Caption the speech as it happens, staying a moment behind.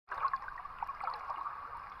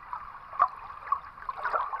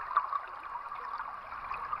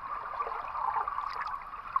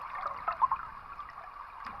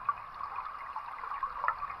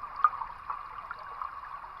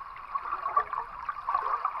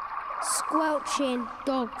Squelching.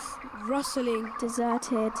 Dogs. Rustling.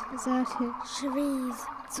 Deserted. Trees.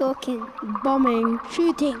 Talking. Bombing.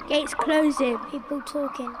 Shooting. Gates closing. People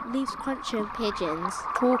talking. Leaves crunching. Pigeons.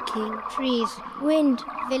 Talking. Trees. Wind.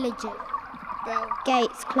 Villages. Bell.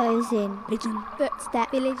 Gates closing. Pigeon.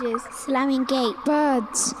 Footstep. Villages. Slamming gate.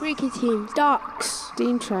 Birds. Cricketing. Ducks.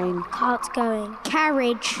 Steam train. Carts going.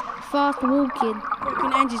 Carriage. Fast walking.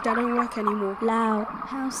 Broken engines that don't work anymore. Loud.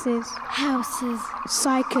 Houses.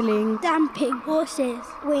 Cycling. Damping. Horses.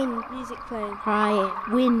 Wind. Music playing. Crying.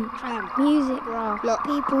 Wind. Tram. Music. Bra.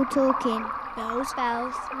 People talking. Bells.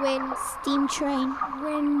 Wind. Steam train.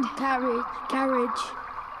 Wind. Carriage.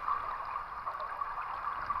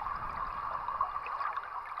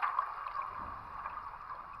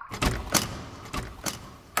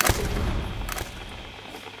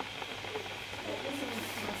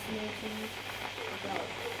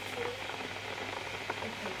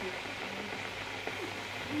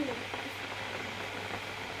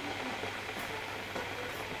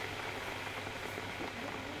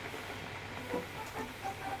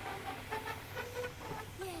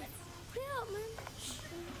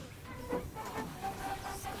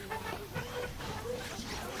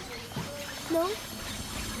 No.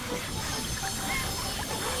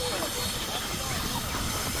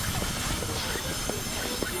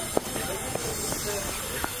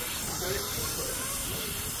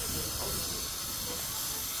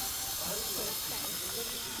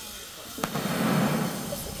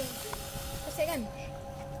 What's it again?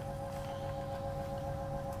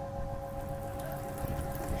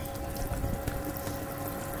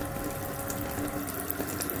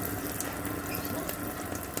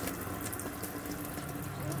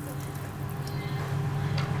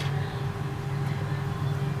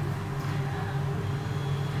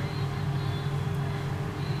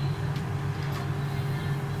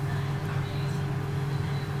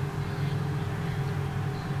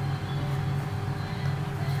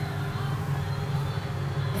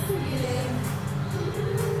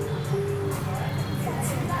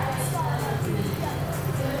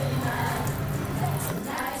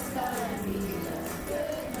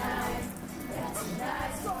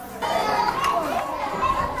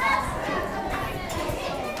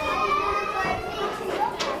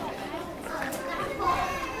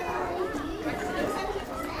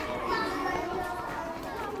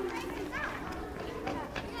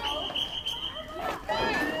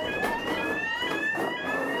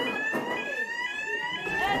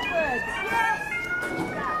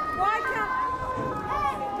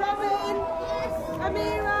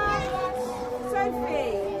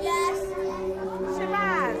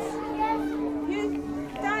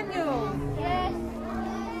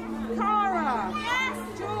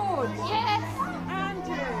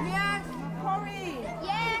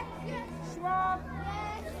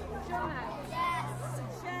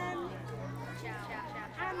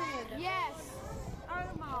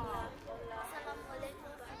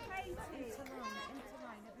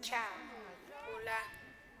 Ciao. Hola.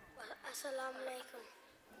 Assalamu alaikum.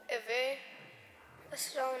 Eve.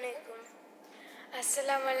 Assalamu alaikum.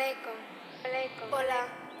 Assalamu alaikum. Hola.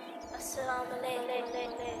 Assalamu alaikum.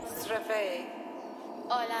 Zdravej.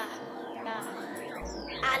 Hola.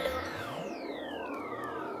 Allo.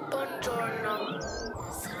 Buongiorno.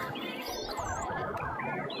 Assalamu alaikum.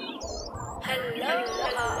 Hello.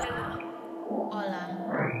 Hola.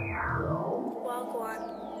 Wagwan.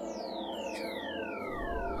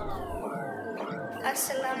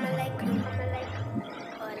 Assalamu alaikum.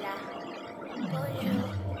 Hola.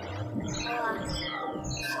 Bonjour. Hola.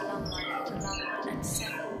 Assalamu alaikum.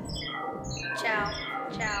 Ciao.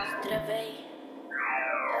 Zdravej.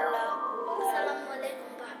 Hola. Assalamu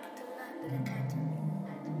alaikum wa rahmatullahi wa barakatuh.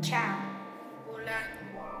 Ciao. Hola.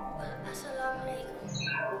 Assalamu alaikum.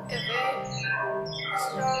 Eve.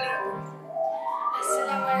 Assalamu alaikum.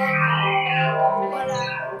 Assalamu alaikum. Hola.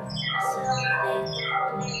 Assalamu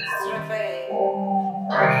alaikum. Zdravej.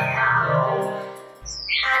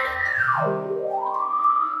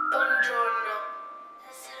 Buongiorno.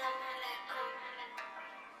 Assalamu alaikum.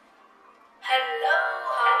 Hello.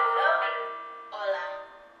 Hola.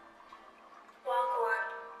 Wagwan.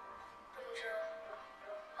 Bonjour.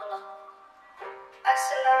 Hola.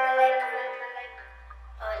 Assalamu alaikum.